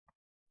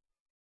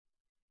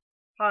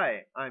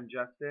Hi, I'm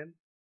Justin,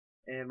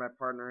 and my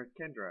partner is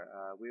Kendra.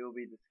 We will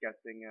be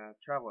discussing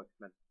travel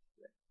expenses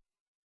today.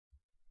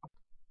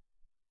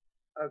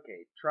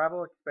 Okay,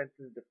 travel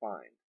expenses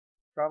defined.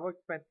 Travel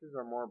expenses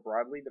are more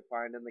broadly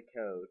defined in the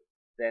code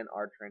than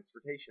are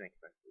transportation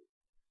expenses.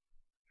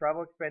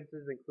 Travel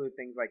expenses include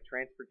things like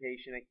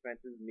transportation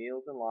expenses,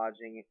 meals and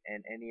lodging,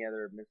 and any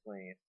other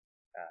miscellaneous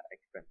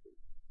expenses.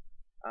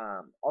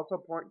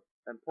 Also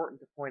important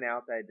to point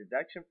out that a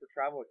deduction for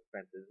travel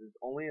expenses is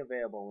only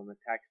available when the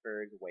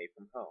taxpayer is away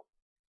from home.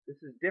 This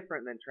is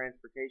different than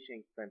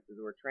transportation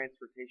expenses, where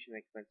transportation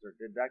expenses are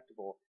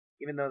deductible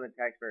even though the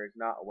taxpayer is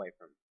not away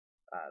from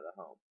the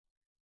home.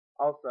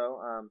 Also,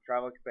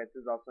 travel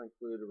expenses also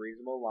include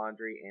reasonable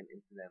laundry and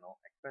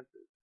incidental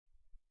expenses.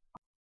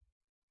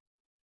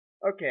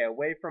 Okay,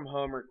 away from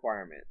home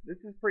requirement. This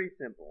is pretty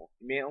simple.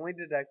 You may only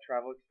deduct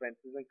travel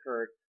expenses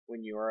incurred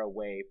when you are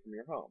away from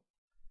your home.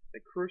 The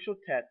crucial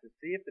test to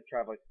see if the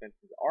travel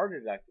expenses are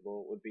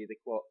deductible would be the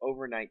quote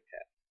overnight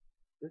test.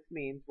 This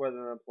means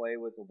whether an employee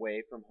was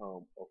away from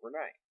home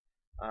overnight.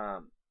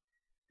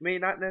 It may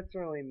not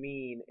necessarily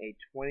mean a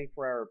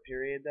 24-hour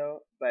period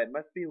though, but it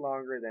must be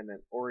longer than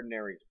an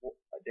ordinary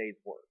day's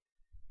work.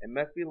 It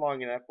must be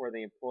long enough where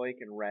the employee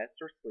can rest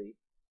or sleep,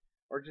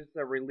 or just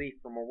a relief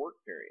from a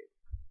work period.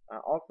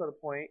 Also to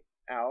point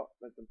out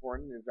that's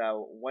important is that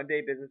one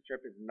day business trip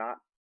is not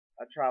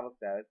a travel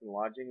status, and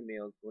lodging and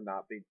meals will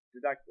not be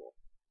deductible.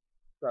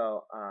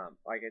 So,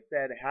 like I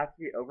said, it has to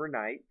be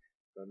overnight,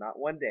 so not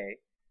one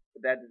day,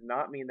 but that does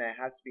not mean that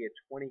it has to be a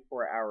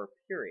 24-hour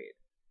period.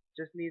 It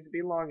just needs to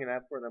be long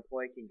enough where the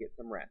employee can get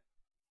some rest.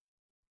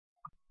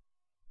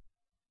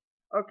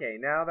 Okay,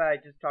 now that I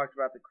just talked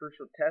about the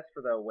crucial test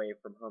for the away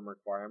from home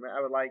requirement, I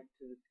would like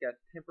to discuss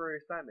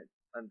temporary assignments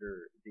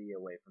under the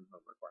away from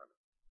home requirement.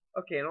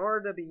 Okay, in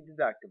order to be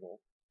deductible,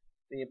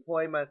 the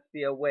employee must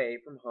be away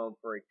from home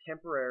for a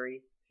temporary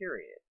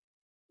period.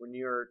 When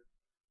you're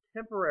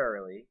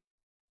temporarily,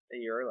 a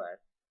year or less,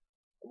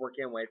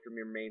 working away from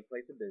your main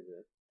place of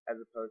business,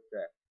 as opposed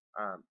to,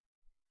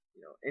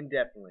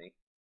 indefinitely,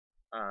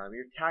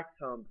 your tax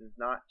home does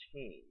not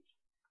change.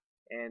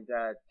 And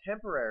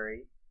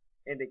temporary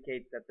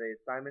indicates that the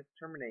assignment's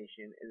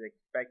termination is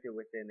expected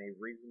within a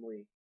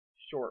reasonably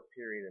short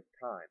period of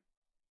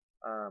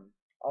time.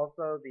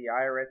 Also, the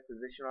IRS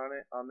position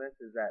on this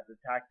is that the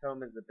tax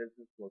home is the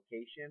business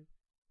location,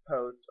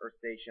 post, or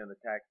station of the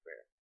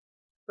taxpayer.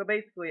 So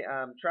basically,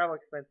 travel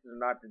expenses are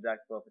not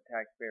deductible if a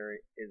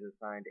taxpayer is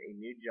assigned a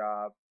new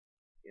job,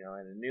 in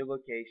a new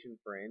location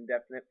for an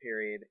indefinite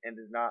period and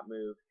does not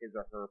move his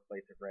or her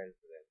place of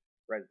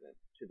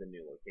residence to the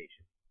new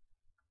location.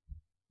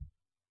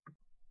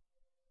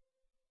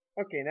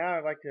 Okay, now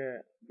I'd like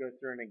to go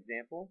through an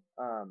example.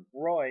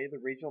 Roy,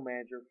 the regional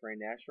manager for a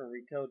national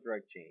retail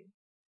drug chain,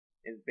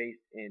 is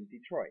based in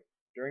Detroit.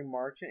 During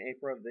March and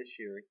April of this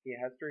year, he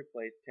has to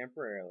replace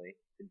temporarily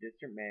the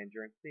district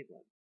manager in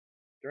Cleveland.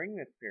 During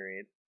this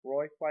period,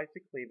 Roy flies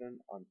to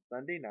Cleveland on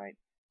Sunday night,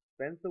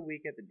 spends the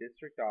week at the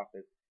district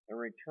office, and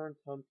returns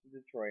home to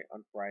Detroit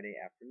on Friday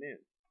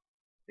afternoon.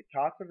 The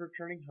cost of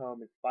returning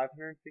home is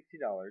 $560,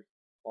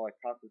 while the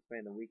cost of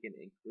spending the weekend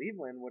in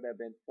Cleveland would have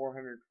been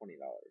 $420.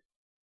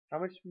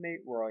 How much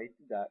may Roy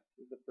deduct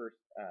is the first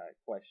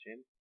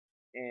question.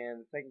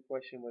 And the second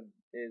question would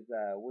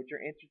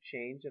your answer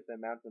change if the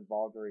amounts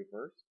involved are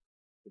reversed?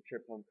 The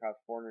trip home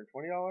cost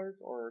 $420,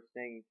 or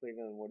staying in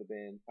Cleveland would have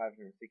been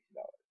 $560.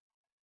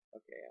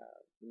 Okay,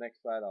 the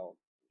next slide I'll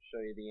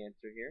show you the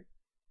answer here.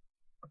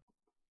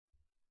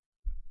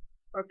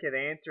 Okay,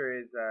 the answer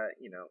is,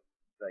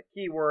 the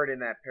key word in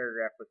that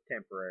paragraph was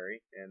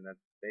temporary, and that's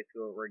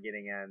basically what we're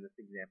getting at in this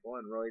example.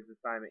 And Roy's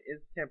assignment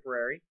is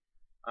temporary,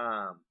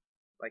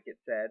 like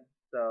it said.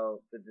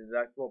 So the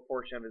deductible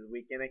portion of his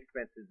weekend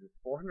expenses is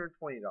 $420,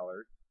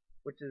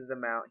 which is the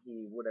amount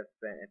he would have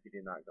spent if he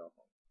did not go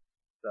home.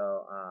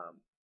 So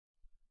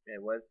it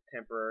was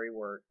temporary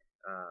work.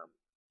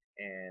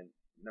 And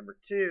number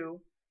two,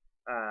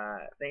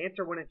 the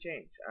answer wouldn't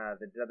change.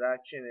 The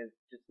deduction is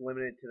just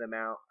limited to the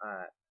amount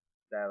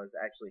that was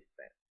actually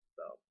spent.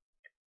 So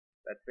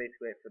that's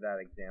basically it for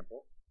that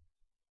example.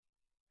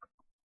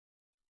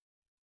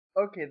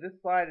 Okay, this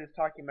slide is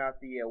talking about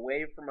the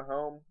away from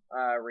home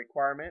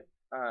requirement.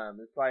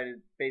 This slide is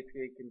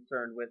basically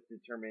concerned with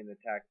determining the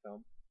tax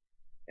home.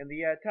 And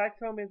the tax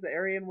home is the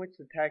area in which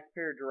the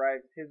taxpayer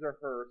derives his or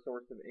her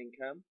source of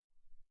income.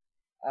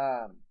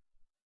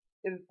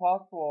 It is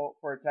possible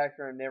for a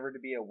taxpayer never to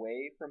be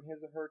away from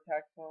his or her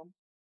tax home.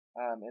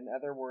 In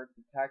other words,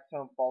 the tax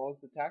home follows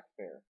the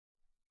taxpayer.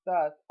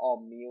 Thus,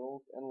 all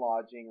meals and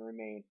lodging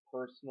remain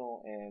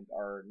personal and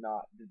are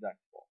not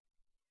deductible.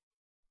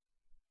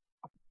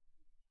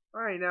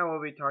 Alright, now we'll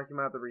be talking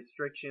about the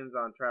restrictions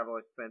on travel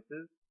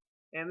expenses.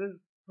 And this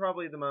is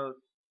probably the most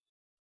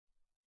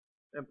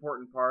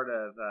important part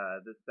of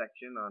this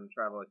section on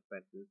travel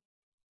expenses.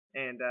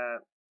 And,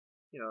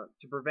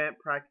 to prevent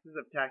practices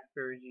of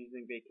taxpayers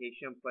using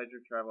vacation and pleasure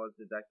travel as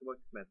deductible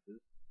expenses,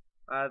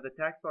 the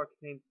tax law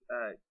contains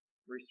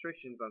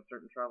restrictions on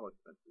certain travel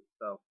expenses.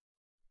 So,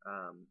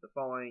 the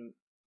following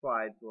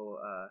slides will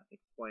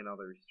explain all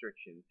the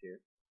restrictions here.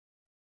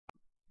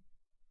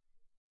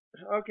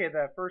 Okay,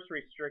 the first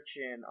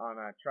restriction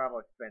on travel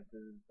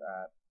expenses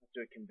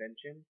to a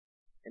convention.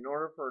 In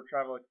order for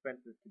travel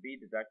expenses to be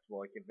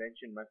deductible, a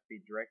convention must be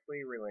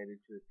directly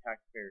related to the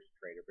taxpayer's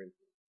trade or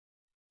business.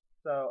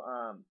 So,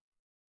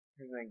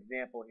 here's an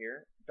example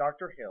here.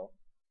 Dr. Hill,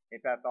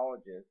 a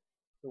pathologist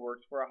who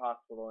works for a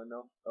hospital in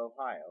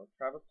Ohio,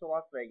 travels to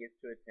Las Vegas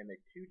to attend a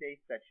 2-day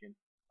session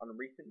on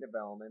recent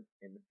developments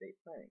in the state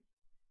planning.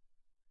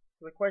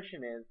 So the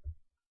question is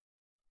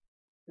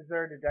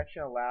there a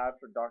deduction allowed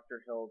for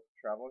Dr. Hill's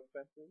travel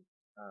expenses?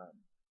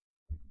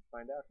 Let's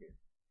find out here.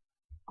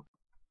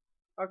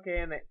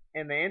 Okay,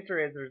 and the answer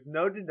is there's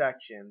no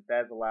deduction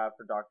that is allowed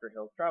for Dr.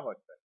 Hill's travel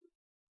expenses.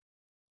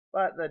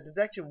 But the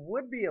deduction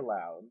would be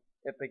allowed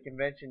if the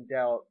convention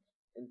dealt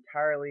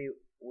entirely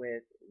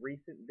with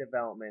recent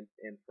developments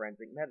in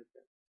forensic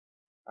medicine.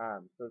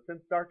 So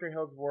since Dr.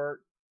 Hill's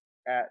worked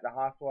at the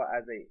hospital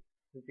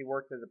since he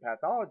works as a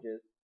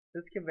pathologist,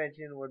 this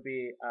convention would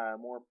be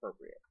more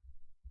appropriate.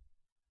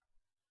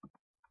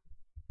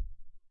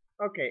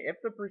 Okay, if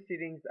the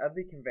proceedings of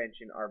the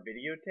convention are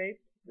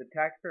videotaped, the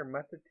taxpayer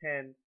must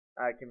attend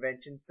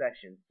convention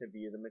sessions to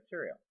view the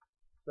material.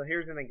 So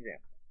here's an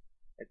example.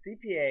 A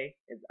CPA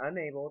is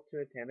unable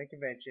to attend a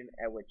convention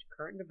at which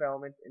current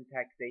developments in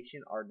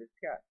taxation are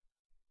discussed.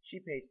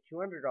 She pays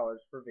 $200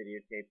 for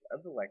videotapes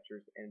of the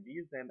lectures and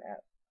views them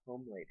at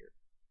home later.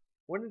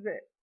 When is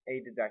it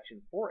a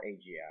deduction for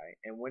AGI,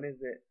 and when is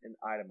it an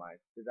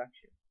itemized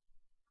deduction?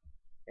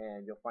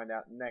 And you'll find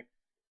out in the next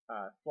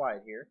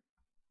slide here.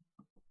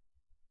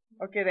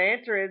 Okay, the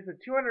answer is the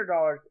 $200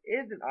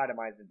 is an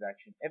itemized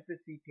deduction if the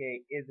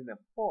CPA is an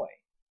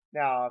employee.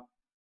 Now, if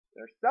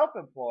they're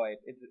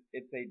self-employed,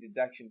 it's a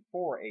deduction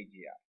for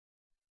AGI.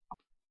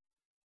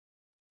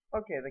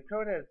 Okay, the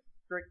code has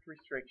strict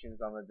restrictions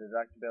on the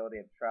deductibility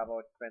of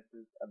travel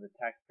expenses of the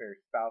taxpayer's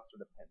spouse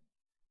or dependent.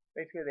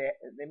 Basically,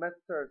 they must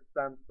serve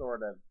some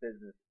sort of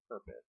business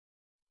purpose.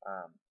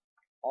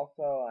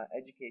 Also,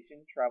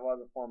 education. Travel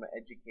as a form of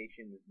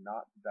education is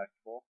not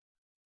deductible.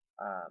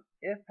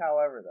 If,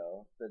 however,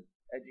 though, the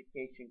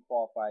education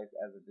qualifies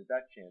as a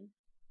deduction,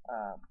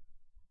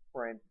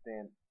 for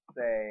instance,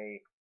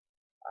 say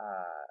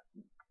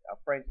a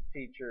French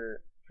teacher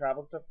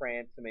travels to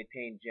France to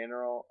maintain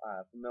general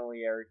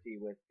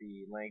familiarity with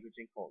the language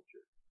and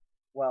culture.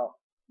 Well,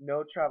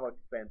 no travel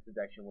expense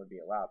deduction would be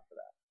allowed for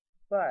that.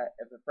 But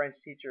if the French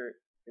teacher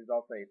is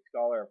also a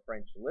scholar of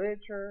French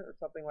literature or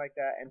something like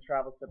that and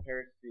travels to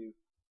Paris to,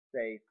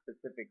 say,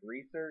 specific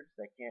research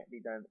that can't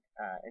be done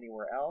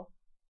anywhere else,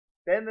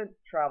 then the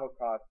travel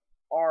costs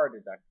are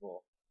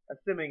deductible,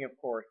 assuming, of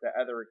course, that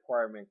other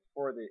requirements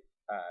for the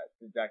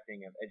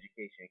deducting of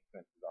education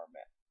expenses are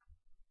met.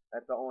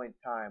 That's the only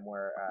time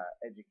where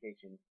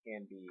education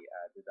can be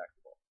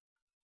deductible.